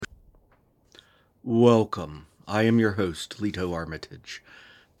Welcome. I am your host, Leto Armitage.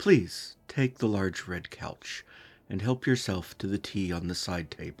 Please take the large red couch and help yourself to the tea on the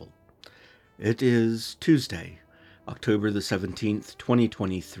side table. It is Tuesday, October the 17th,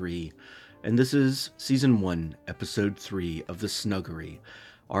 2023, and this is Season 1, Episode 3 of The Snuggery,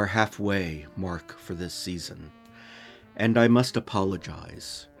 our halfway mark for this season. And I must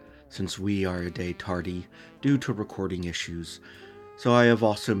apologize, since we are a day tardy due to recording issues, so I have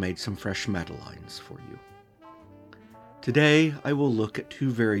also made some fresh Madeleines for you. Today, I will look at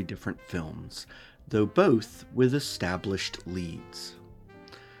two very different films, though both with established leads.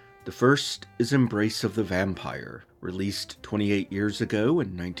 The first is Embrace of the Vampire, released 28 years ago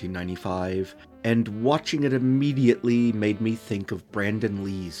in 1995, and watching it immediately made me think of Brandon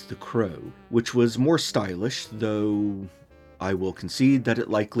Lee's The Crow, which was more stylish, though I will concede that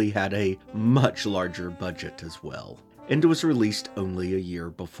it likely had a much larger budget as well, and was released only a year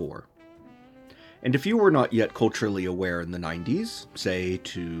before. And if you were not yet culturally aware in the 90s, say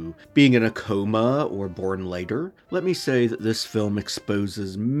to being in a coma or born later, let me say that this film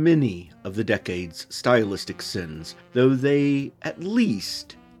exposes many of the decade's stylistic sins, though they at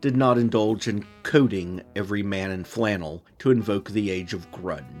least did not indulge in coding every man in flannel to invoke the age of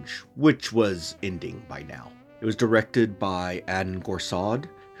grunge, which was ending by now. It was directed by Anne Gorsad,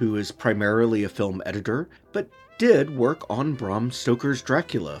 who is primarily a film editor, but did work on Bram Stoker's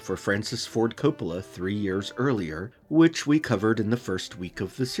Dracula for Francis Ford Coppola 3 years earlier, which we covered in the first week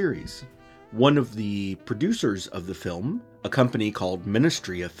of the series. One of the producers of the film, a company called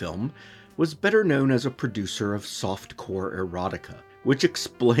Ministry of Film, was better known as a producer of softcore erotica, which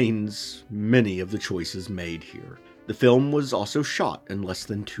explains many of the choices made here. The film was also shot in less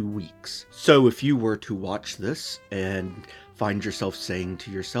than 2 weeks. So if you were to watch this and find yourself saying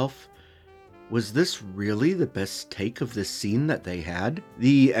to yourself, was this really the best take of this scene that they had?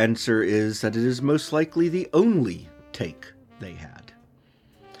 The answer is that it is most likely the only take they had.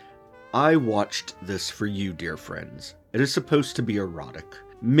 I watched this for you, dear friends. It is supposed to be erotic.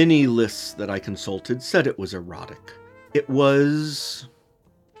 Many lists that I consulted said it was erotic. It was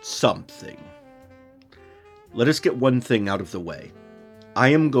something. Let us get one thing out of the way. I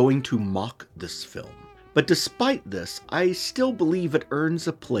am going to mock this film. But despite this, I still believe it earns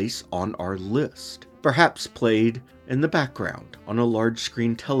a place on our list, perhaps played in the background on a large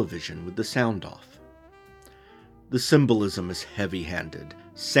screen television with the sound off. The symbolism is heavy-handed,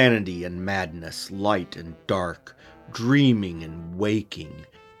 sanity and madness, light and dark, dreaming and waking,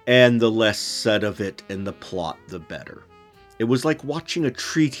 and the less said of it in the plot, the better. It was like watching a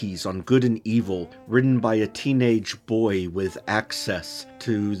treatise on good and evil written by a teenage boy with access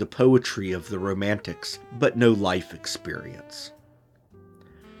to the poetry of the Romantics, but no life experience.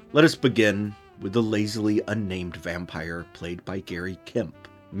 Let us begin with the lazily unnamed vampire played by Gary Kemp,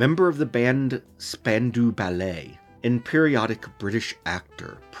 member of the band Spandau Ballet, and periodic British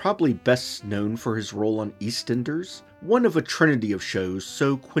actor, probably best known for his role on EastEnders, one of a trinity of shows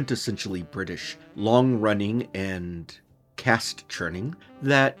so quintessentially British, long-running and cast churning,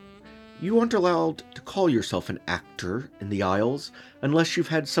 that you aren't allowed to call yourself an actor in the Isles unless you've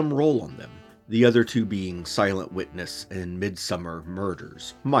had some role on them. The other two being Silent Witness and Midsomer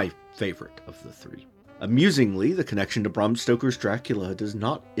Murders, my favorite of the three. Amusingly, the connection to Bram Stoker's Dracula does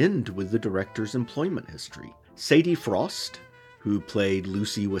not end with the director's employment history. Sadie Frost, who played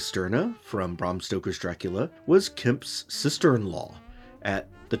Lucy Westenra from Bram Stoker's Dracula, was Kemp's sister-in-law at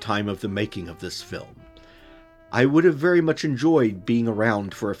the time of the making of this film. I would have very much enjoyed being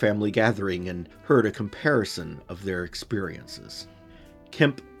around for a family gathering and heard a comparison of their experiences.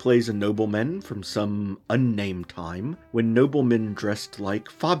 Kemp plays a nobleman from some unnamed time, when noblemen dressed like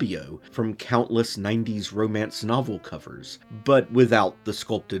Fabio from countless 90s romance novel covers, but without the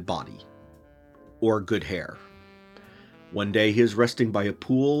sculpted body. Or good hair. One day he is resting by a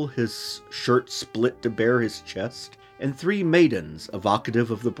pool, his shirt split to bare his chest, and 3 maidens,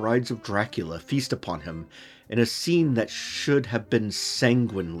 evocative of the brides of Dracula, feast upon him in a scene that should have been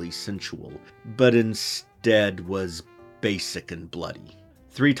sanguinely sensual, but instead was basic and bloody.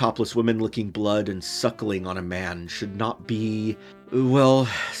 3 topless women licking blood and suckling on a man should not be, well,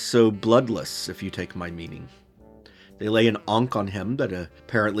 so bloodless, if you take my meaning. They lay an onk on him that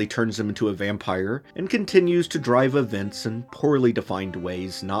apparently turns him into a vampire, and continues to drive events in poorly defined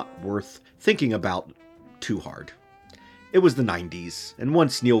ways not worth thinking about too hard. It was the 90s, and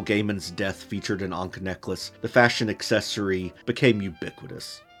once Neil Gaiman's death featured an Ankh necklace, the fashion accessory became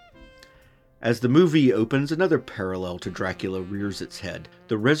ubiquitous. As the movie opens, another parallel to Dracula rears its head,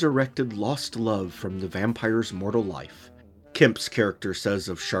 the resurrected lost love from the vampire's mortal life. Kemp's character says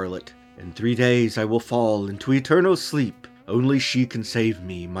of Charlotte, "In 3 days I will fall into eternal sleep, Only she can save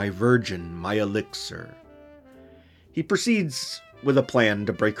me, my virgin, my elixir. He proceeds with a plan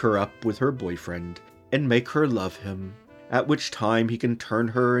to break her up with her boyfriend and make her love him, at which time he can turn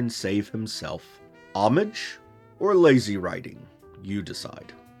her and save himself. Homage or lazy writing? You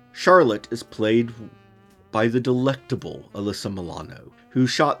decide. Charlotte is played by the delectable Alyssa Milano, who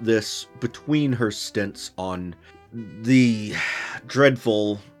shot this between her stints on the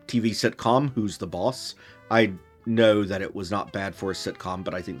dreadful TV sitcom Who's the Boss. I know that it was not bad for a sitcom,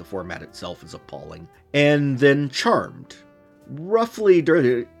 but I think the format itself is appalling. And then Charmed.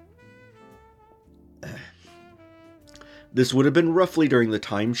 This would have been roughly during the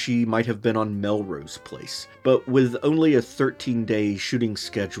time she might have been on Melrose Place, but with only a 13-day shooting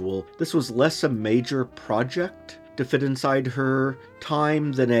schedule, this was less a major project to fit inside her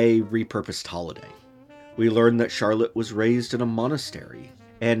time than a repurposed holiday. We learn that Charlotte was raised in a monastery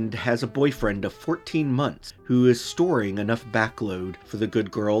and has a boyfriend of 14 months who is storing enough backload for the good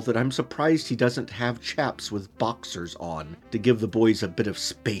girl that I'm surprised he doesn't have chaps with boxers on to give the boys a bit of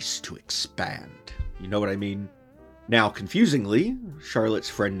space to expand. You know what I mean? Now, confusingly, Charlotte's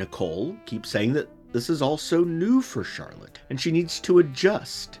friend Nicole keeps saying that this is also new for Charlotte, and she needs to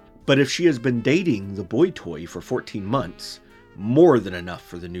adjust. But if she has been dating the boy toy for 14 months, more than enough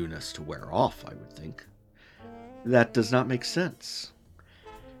for the newness to wear off, I would think. That does not make sense.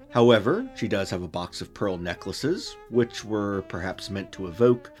 However, she does have a box of pearl necklaces, which were perhaps meant to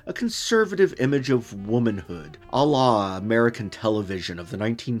evoke a conservative image of womanhood, a la American television of the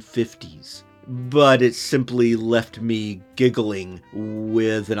 1950s. But it simply left me giggling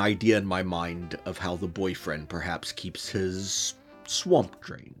with an idea in my mind of how the boyfriend perhaps keeps his swamp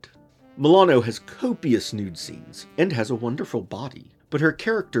drained. Milano has copious nude scenes and has a wonderful body, but her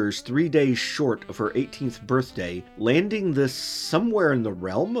character's 3 days short of her 18th birthday, landing this somewhere in the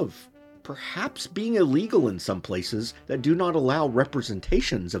realm of perhaps being illegal in some places that do not allow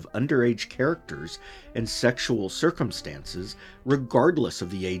representations of underage characters and sexual circumstances, regardless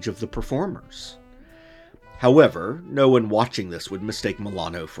of the age of the performers. However, no one watching this would mistake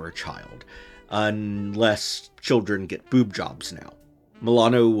Milano for a child, unless children get boob jobs now.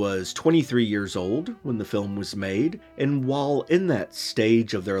 Milano was 23 years old when the film was made, and while in that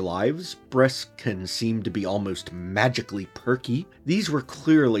stage of their lives, breasts can seem to be almost magically perky, these were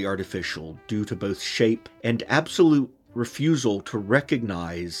clearly artificial due to both shape and absolute refusal to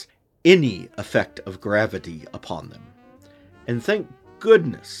recognize any effect of gravity upon them. And thank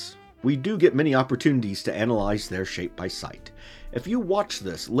goodness, we do get many opportunities to analyze their shape by sight. If you watch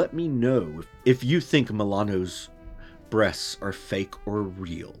this, let me know if you think Milano's breasts are fake or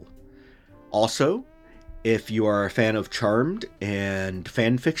real. Also, if you are a fan of Charmed and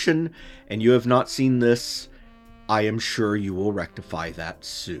fan fiction and you have not seen this, I am sure you will rectify that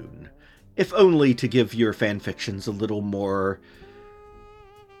soon. If only to give your fan fictions a little more,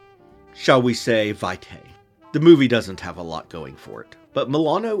 shall we say, vitae. The movie doesn't have a lot going for it, but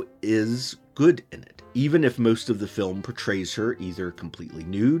Milano is good in it, even if most of the film portrays her either completely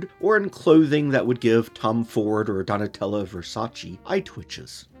nude or in clothing that would give Tom Ford or Donatella Versace eye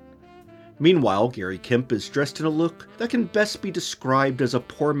twitches. Meanwhile, Gary Kemp is dressed in a look that can best be described as a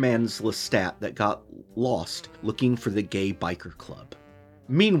poor man's Lestat that got lost looking for the gay biker club.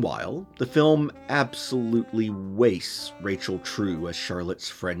 Meanwhile, the film absolutely wastes Rachel True as Charlotte's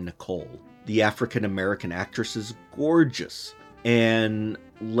friend Nicole. The African-American actress is gorgeous and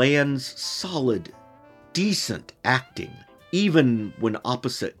lands solid, decent acting, even when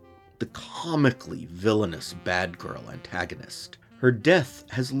opposite the comically villainous bad girl antagonist. Her death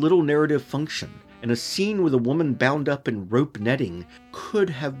has little narrative function, and a scene with a woman bound up in rope netting could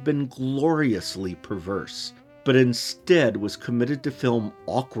have been gloriously perverse, but instead was committed to film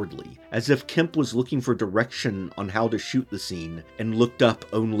awkwardly, as if Kemp was looking for direction on how to shoot the scene and looked up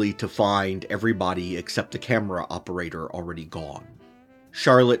only to find everybody except the camera operator already gone.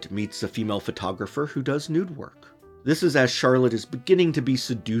 Charlotte meets a female photographer who does nude work. This is as Charlotte is beginning to be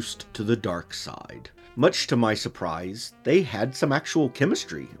seduced to the dark side. Much to my surprise, they had some actual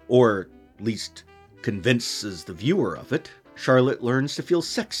chemistry, or at least convinces the viewer of it. Charlotte learns to feel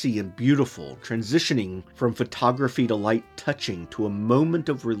sexy and beautiful, transitioning from photography to light touching to a moment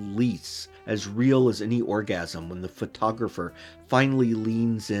of release as real as any orgasm when the photographer finally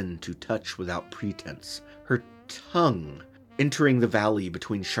leans in to touch without pretense, her tongue entering the valley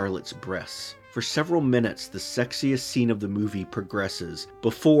between Charlotte's breasts. For several minutes, the sexiest scene of the movie progresses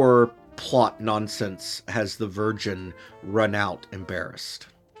before plot nonsense has the virgin run out embarrassed.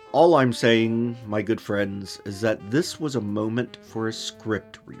 All I'm saying, my good friends, is that this was a moment for a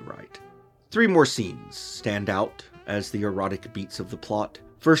script rewrite. 3 more scenes stand out as the erotic beats of the plot.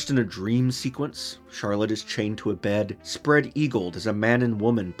 First, in a dream sequence, Charlotte is chained to a bed, spread-eagled as a man and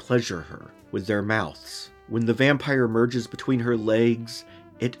woman pleasure her with their mouths. When the vampire emerges between her legs,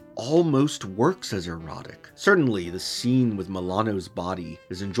 it almost works as erotic. Certainly, the scene with Milano's body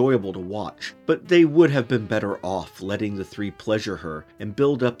is enjoyable to watch, but they would have been better off letting the three pleasure her and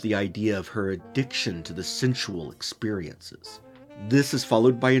build up the idea of her addiction to the sensual experiences. This is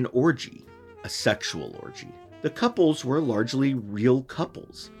followed by an orgy, a sexual orgy. The couples were largely real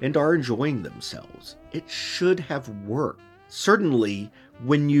couples and are enjoying themselves. It should have worked. Certainly,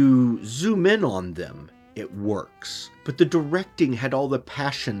 when you zoom in on them, it works. But the directing had all the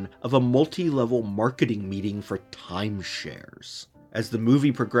passion of a multi-level marketing meeting for timeshares. As the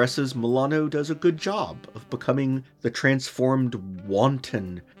movie progresses, Milano does a good job of becoming the transformed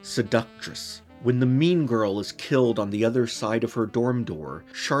wanton seductress. When the mean girl is killed on the other side of her dorm door,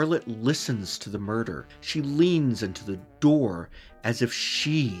 Charlotte listens to the murder. She leans into the door as if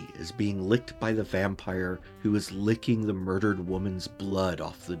she is being licked by the vampire who is licking the murdered woman's blood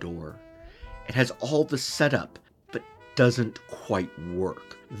off the door. It has all the setup, but doesn't quite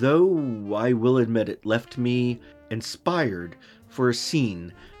work. Though I will admit it left me inspired for a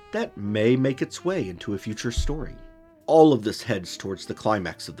scene that may make its way into a future story. All of this heads towards the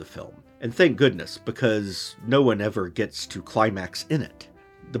climax of the film. And thank goodness, because no one ever gets to climax in it.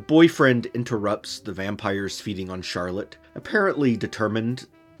 The boyfriend interrupts the vampires feeding on Charlotte, apparently determined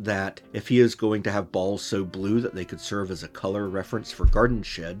that if he is going to have balls so blue that they could serve as a color reference for garden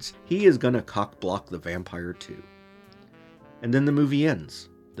sheds, he is going to cock-block the vampire too. And then the movie ends.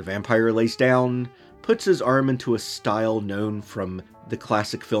 The vampire lays down, puts his arm into a style known from the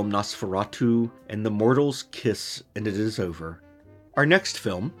classic film Nosferatu, and the mortals kiss and it is over. Our next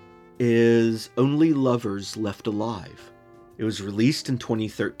film is Only Lovers Left Alive. It was released in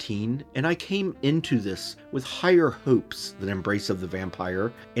 2013, and I came into this with higher hopes than Embrace of the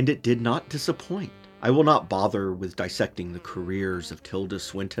Vampire, and it did not disappoint. I will not bother with dissecting the careers of Tilda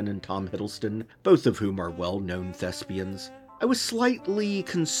Swinton and Tom Hiddleston, both of whom are well-known thespians. I was slightly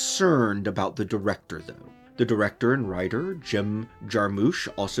concerned about the director, though. The director and writer, Jim Jarmusch,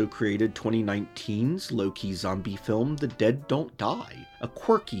 also created 2019's low-key zombie film The Dead Don't Die, a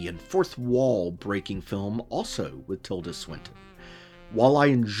quirky and fourth-wall-breaking film also with Tilda Swinton. While I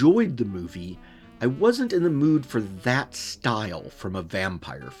enjoyed the movie, I wasn't in the mood for that style from a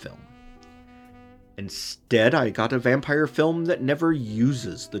vampire film. Instead, I got a vampire film that never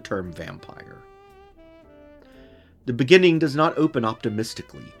uses the term vampire. The beginning does not open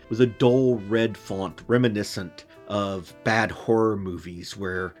optimistically, with a dull red font reminiscent of bad horror movies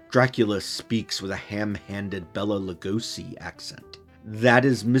where Dracula speaks with a ham-handed Bela Lugosi accent. That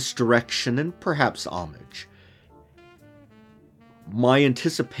is misdirection and perhaps homage. My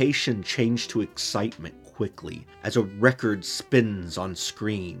anticipation changed to excitement quickly as a record spins on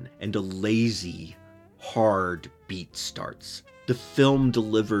screen and a lazy, hard beat starts. The film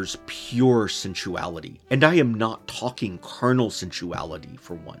delivers pure sensuality, and I am not talking carnal sensuality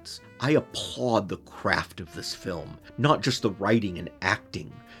for once. I applaud the craft of this film, not just the writing and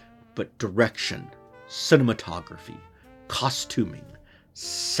acting, but direction, cinematography, costuming,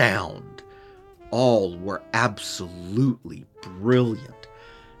 sound. All were absolutely brilliant.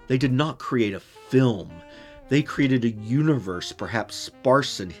 They did not create a film. They created a universe perhaps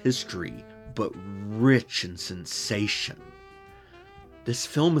sparse in history, but rich in sensation. This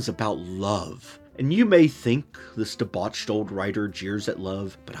film is about love, and you may think this debauched old writer jeers at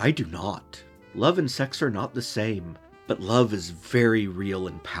love, but I do not. Love and sex are not the same, but love is very real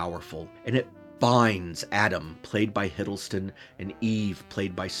and powerful, and it binds Adam, played by Hiddleston, and Eve,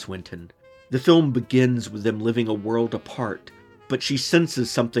 played by Swinton. The film begins with them living a world apart, but she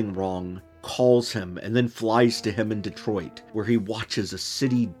senses something wrong, calls him, and then flies to him in Detroit, where he watches a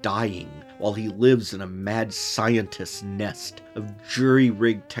city dying while he lives in a mad scientist's nest of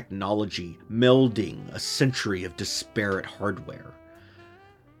jury-rigged technology melding a century of disparate hardware.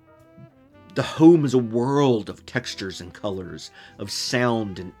 The home is a world of textures and colors, of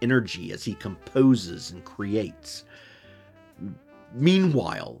sound and energy as he composes and creates.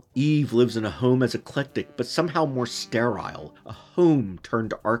 Meanwhile, Eve lives in a home as eclectic but somehow more sterile, a home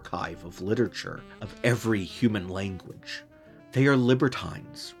turned archive of literature of every human language. They are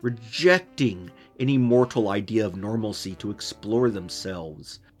libertines, rejecting any mortal idea of normalcy to explore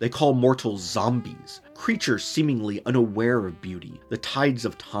themselves. They call mortals zombies, creatures seemingly unaware of beauty, the tides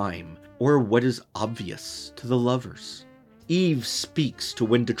of time, or what is obvious to the lovers. Eve speaks to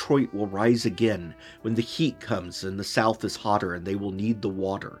when Detroit will rise again, when the heat comes and the South is hotter and they will need the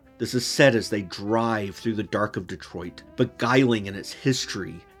water. This is said as they drive through the dark of Detroit, beguiling in its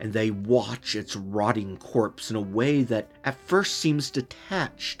history, and they watch its rotting corpse in a way that at first seems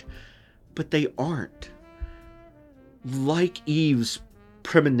detached, but they aren't. Like Eve's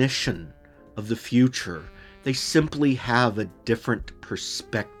premonition of the future, they simply have a different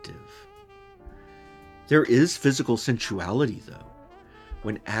perspective. There is physical sensuality, though.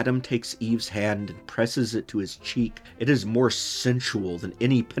 When Adam takes Eve's hand and presses it to his cheek, it is more sensual than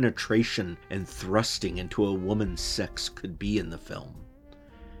any penetration and thrusting into a woman's sex could be in the film.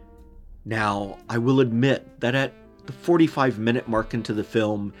 Now, I will admit that at the 45-minute mark into the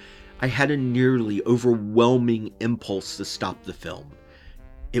film, I had a nearly overwhelming impulse to stop the film.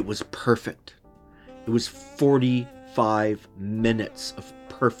 It was perfect. It was 45 minutes of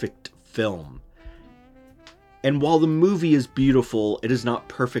perfect film. And while the movie is beautiful, it is not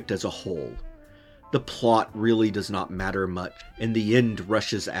perfect as a whole. The plot really does not matter much, and the end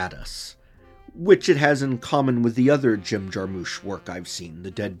rushes at us, which it has in common with the other Jim Jarmusch work I've seen,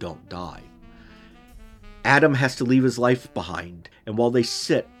 The Dead Don't Die. Adam has to leave his life behind, and while they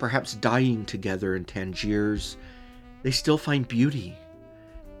sit, perhaps dying together in Tangiers, they still find beauty.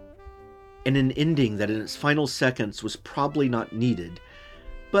 And an ending that in its final seconds was probably not needed,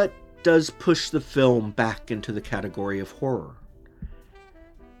 but does push the film back into the category of horror.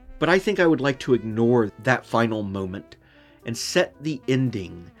 But I think I would like to ignore that final moment and set the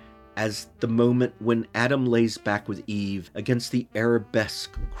ending as the moment when Adam lays back with Eve against the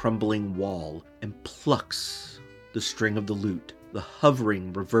arabesque crumbling wall and plucks the string of the lute, the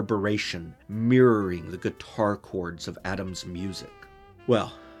hovering reverberation mirroring the guitar chords of Adam's music.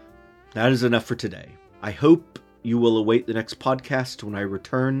 Well, that is enough for today. I hope you will await the next podcast when I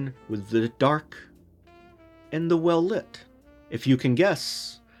return with the dark and the well-lit. If you can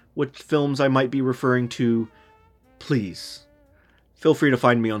guess what films I might be referring to, please feel free to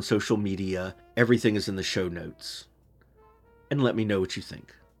find me on social media. Everything is in the show notes. And let me know what you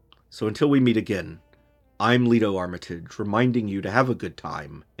think. So until we meet again, I'm Leto Armitage, reminding you to have a good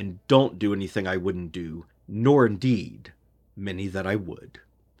time and don't do anything I wouldn't do, nor indeed many that I would.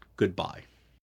 Goodbye.